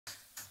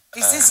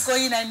Is this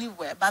going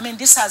anywhere? I mean,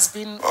 this has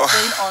been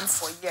going on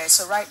for years.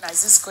 So right now,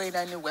 is this going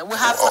anywhere? We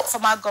have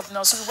former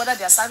governors, whether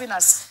they are serving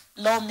as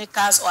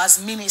lawmakers or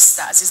as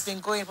ministers, it's been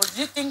going. But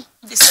do you think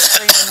this is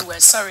going anywhere?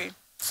 Sorry.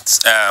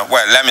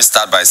 Well, let me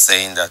start by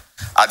saying that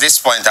at this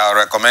point, I would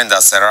recommend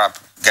that SERAP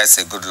gets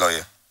a good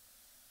lawyer.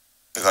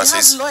 Because they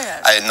have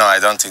lawyers? I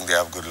don't think they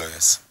have good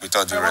lawyers. With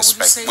all due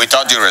respect. With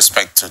all due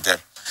respect to them.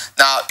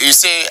 Now, you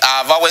see,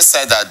 I've always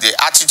said that the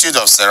attitude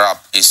of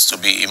SERAP is to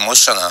be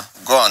emotional,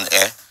 go on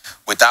air,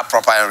 without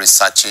properly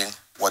researching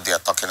what they are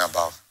talking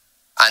about.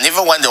 And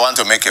even when they want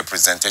to make a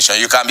presentation,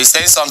 you can be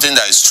saying something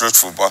that is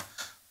truthful, but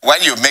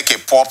when you make a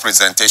poor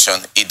presentation,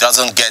 it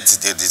doesn't get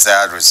the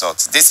desired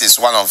results. This is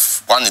one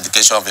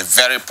indication of a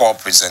very poor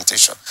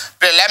presentation.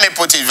 But let me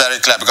put it very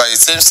clear, because it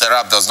seems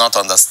SERAP does not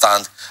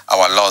understand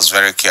our laws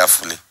very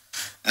carefully.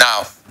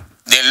 Now,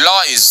 the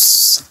law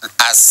is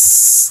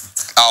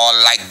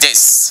like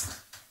this.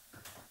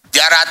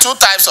 There are two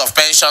types of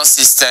pension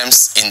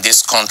systems in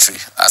this country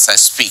as I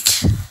speak.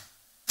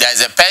 There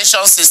is a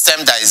pension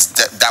system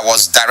that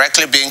was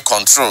directly being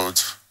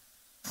controlled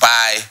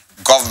by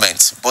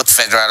government, both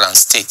federal and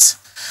state.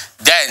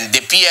 Then the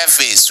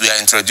PFAs were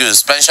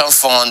introduced, pension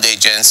fund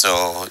agents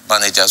or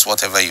managers,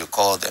 whatever you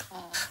call them.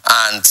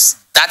 And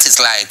that is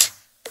like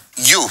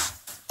you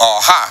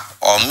or her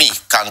or me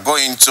can go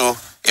into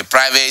a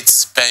private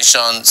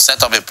pension,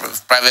 set up a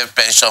private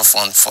pension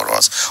fund for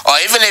us. Or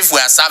even if we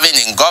are serving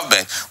in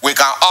government, we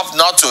can opt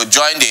not to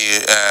join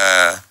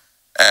the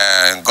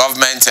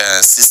government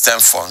system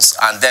funds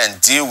and then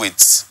deal with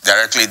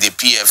directly the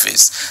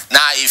PFAs.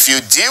 Now, if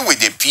you deal with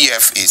the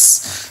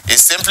PFAs, it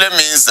simply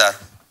means that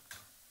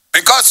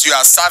because you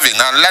are serving,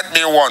 and let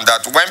me warn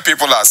that when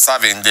people are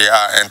serving, they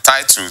are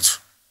entitled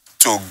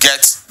to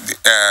get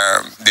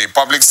the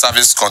public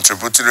service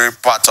contributory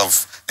part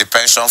of the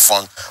pension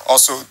fund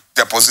also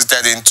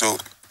deposited into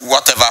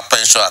whatever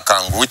pension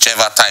account,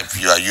 whichever type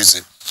you are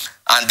using.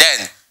 And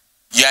then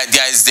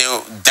there is the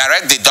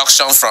direct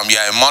deduction from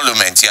your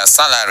emolument, your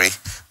salary,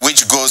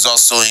 which goes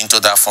also into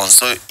that fund.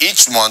 So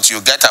each month you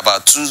get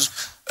about two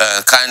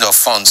kind of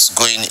funds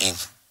going in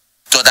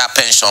to that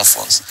pension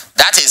funds.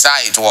 That is how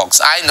it works.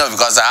 I know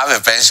because I have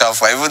a pension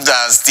fund, even though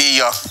I'm still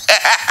young.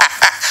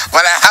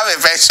 But I have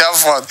a pension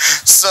fund.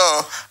 So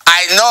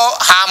I know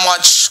how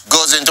much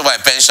goes into my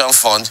pension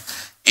fund,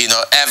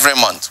 every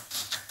month.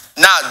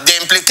 Now, the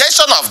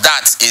implication of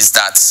that is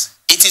that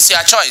it is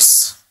your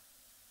choice.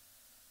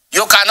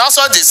 You can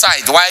also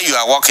decide while you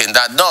are working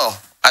that, no,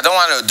 I don't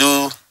want to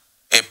do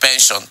a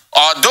pension.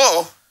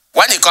 Although,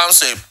 when it comes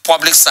to a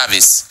public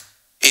service,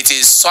 it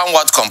is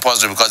somewhat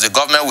compulsory because the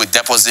government will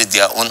deposit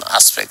their own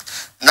aspect.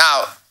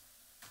 Now,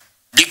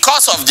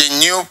 because of the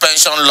new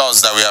pension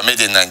laws that we have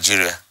made in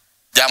Nigeria,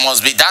 there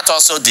must be that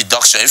also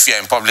deduction if you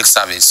are in public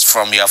service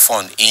from your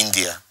fund in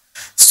there.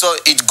 So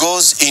it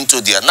goes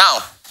into there. Now,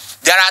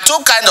 there are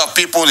two kinds of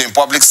people in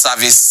public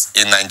service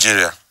in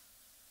Nigeria.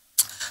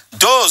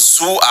 Those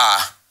who are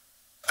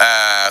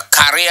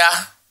career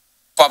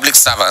public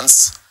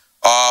servants,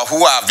 or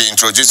who have been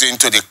introduced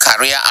into the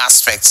career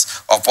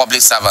aspects of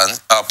public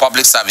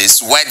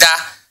service, whether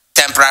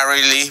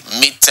temporarily,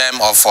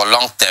 mid-term, or for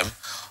long-term,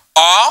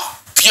 or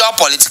pure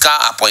political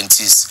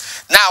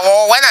appointees.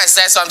 Now, when I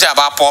said something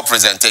about poor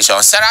presentation,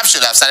 SERAP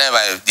should have started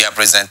by their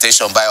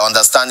presentation by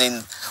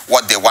understanding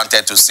what they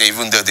wanted to say,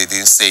 even though they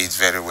didn't say it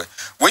very well,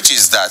 which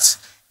is that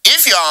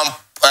if you're on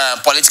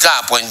political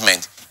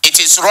appointment, it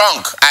is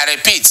wrong, I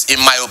repeat, in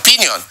my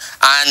opinion,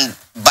 and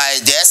by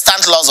the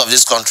extant laws of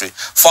this country,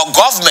 for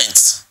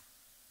government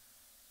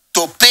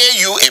to pay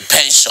you a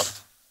pension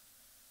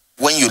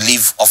when you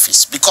leave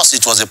office because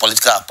it was a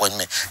political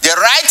appointment. The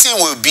right thing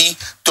will be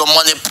to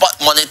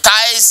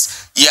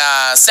monetize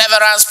your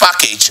severance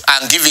package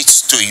and give it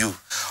to you.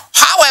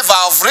 However,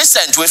 of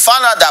recent, we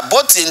found out that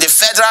both in the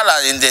federal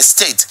and in the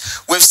state,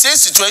 we've seen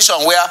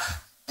situations where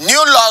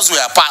new laws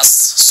were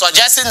passed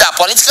suggesting that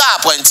political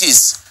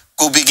appointees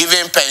could be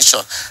given pension.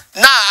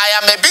 Now,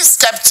 I am a bit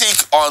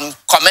skeptic on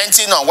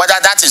commenting on whether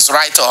that is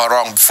right or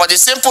wrong, for the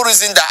simple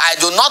reason that I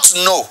do not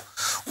know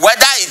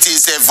whether it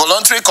is a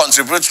voluntary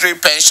contributory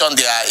pension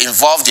they are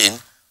involved in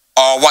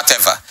or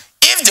whatever.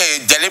 If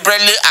they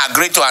deliberately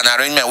agree to an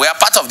arrangement where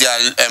part of their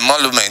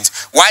emolument,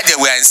 while they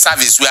were in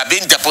service, were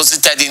being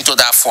deposited into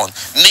that fund,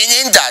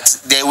 meaning that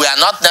they were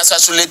not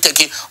necessarily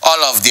taking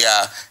all of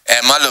their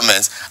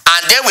emoluments,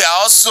 and they were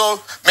also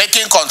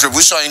making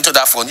contribution into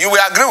that fund, you will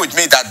agree with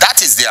me that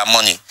that is their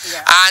money.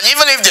 Yeah. And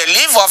even if they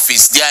leave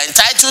office, they are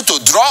entitled to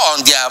draw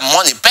on their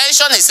money.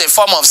 Pension is a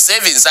form of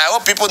savings. I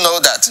hope people know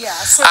that. Yeah,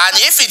 so and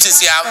if it's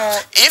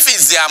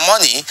their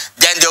money,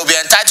 then they will be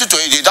entitled to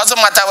it. It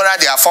doesn't matter whether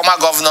they are former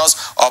governors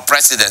or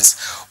presidents.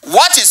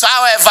 What is,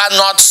 however,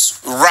 not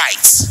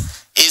right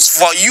is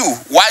for you,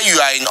 while you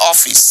are in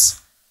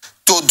office,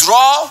 to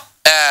draw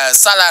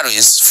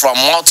salaries from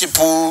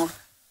multiple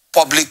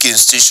public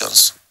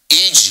institutions.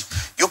 E.g.,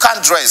 you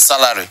can't draw a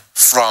salary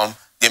from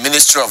the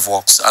Ministry of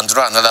Works and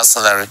draw another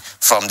salary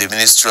from the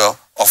Ministry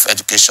of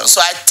education.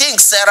 So I think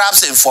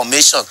SERAP's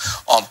information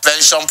on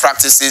pension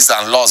practices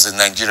and laws in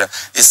Nigeria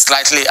is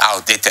slightly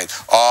outdated,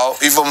 or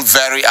even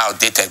very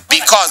outdated,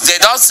 because they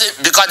don't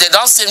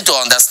seem to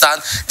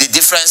understand the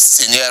different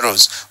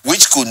scenarios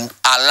which could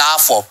allow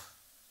for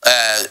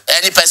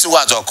any person who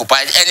has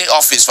occupied any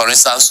office, for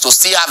instance, to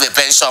still have a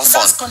pension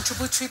fund. That's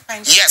contributory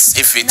pension. Yes,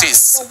 if it is.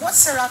 So what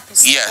SERAP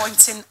is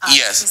pointing out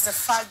is the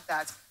fact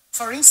that,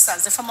 for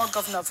instance, the former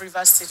governor of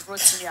Rivers State,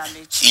 Rotimi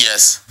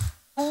Amechi,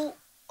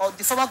 or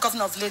the former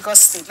governor of Lagos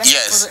State,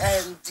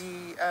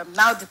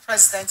 now the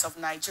president of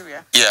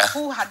Nigeria,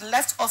 who had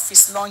left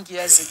office long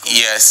years ago.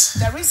 Yes.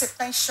 There is a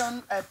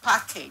pension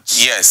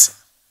package.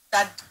 Yes.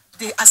 That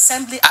the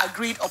assembly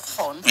agreed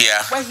upon,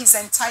 where he's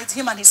entitled,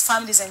 him and his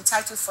family is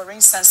entitled, for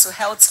instance, to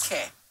health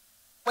care.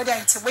 No,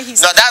 that's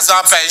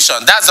not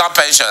pension. That's not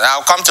pension.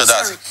 I'll come to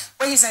that.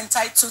 Where he's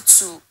entitled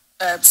to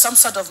some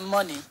sort of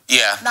money.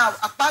 Yeah. Now,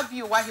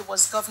 Akpabio, while he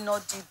was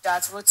governor, did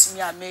that. Rotimi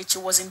Amechi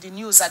was in the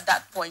news at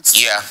that point.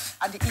 Yeah.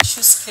 And the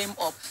issues came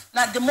up.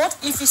 Now,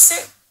 if you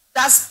say,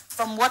 that's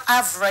from what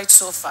I've read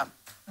so far,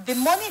 the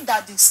money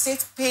that the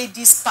state paid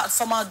these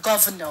former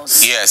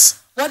governors.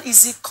 Yes. What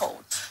is it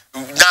called?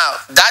 Now,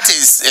 that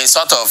is a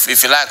sort of,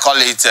 if you like, call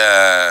it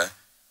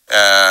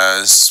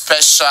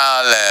special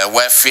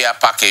welfare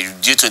package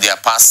due to their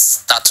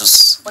past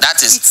status. But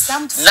that is.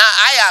 Now,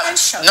 I am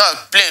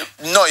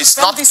no, it's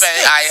not.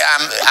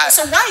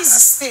 So why is the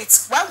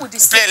state? Why would the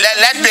state?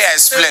 Let me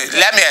explain.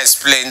 Let me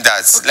explain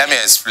that. Okay. Let me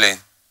explain.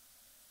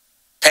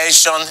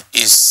 Pension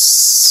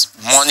is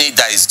money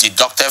that is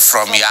deducted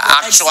from your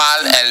actual.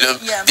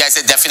 There's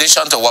a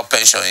definition to what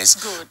pension is.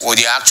 Good. With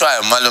the actual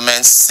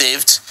emolument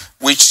saved,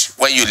 which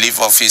when you leave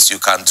office you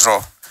can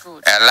draw.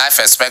 Life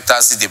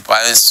expectancy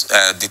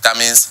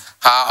determines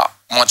how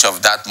much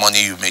of that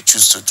money you may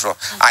choose to draw.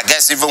 I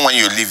guess even when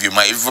you leave, you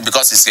might, even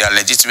because it's your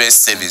legitimate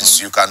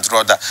savings, you can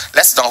draw that.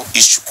 Let's not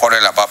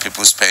quarrel about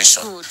people's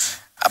pension.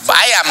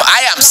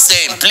 I am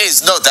saying,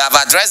 please note,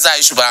 I've addressed that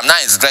issue, but I'm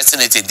not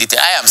addressing it in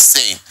detail. I am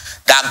saying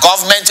that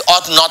government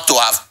ought not to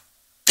have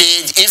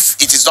paid,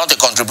 if it is not a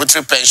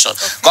contributory pension,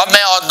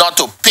 government ought not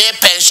to pay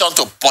pension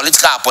to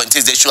political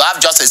appointees. They should have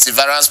just a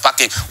severance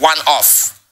package, one-off.